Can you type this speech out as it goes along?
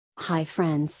Hi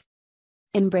friends.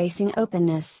 Embracing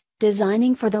openness,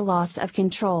 designing for the loss of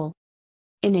control.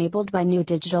 Enabled by new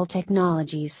digital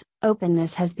technologies,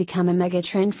 openness has become a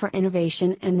megatrend for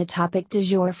innovation and the topic du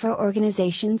jour for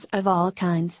organizations of all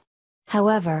kinds.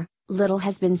 However, little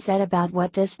has been said about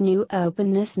what this new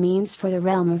openness means for the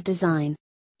realm of design.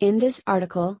 In this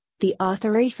article, the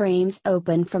author reframes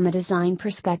open from a design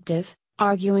perspective,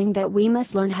 arguing that we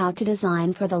must learn how to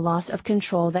design for the loss of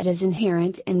control that is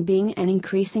inherent in being an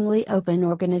increasingly open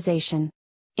organization.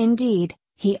 Indeed,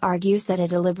 he argues that a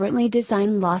deliberately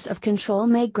designed loss of control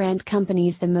may grant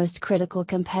companies the most critical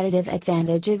competitive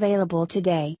advantage available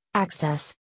today: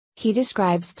 access. He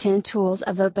describes 10 tools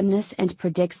of openness and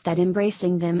predicts that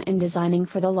embracing them and designing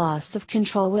for the loss of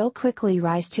control will quickly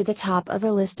rise to the top of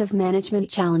a list of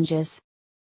management challenges.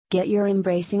 Get your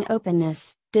Embracing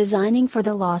Openness, Designing for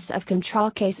the Loss of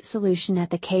Control Case solution at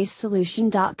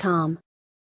thecasesolution.com.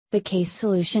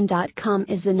 Thecasesolution.com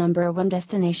is the #1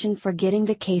 destination for getting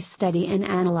the case study and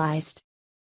analyzed.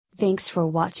 Thanks for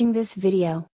watching this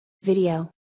video.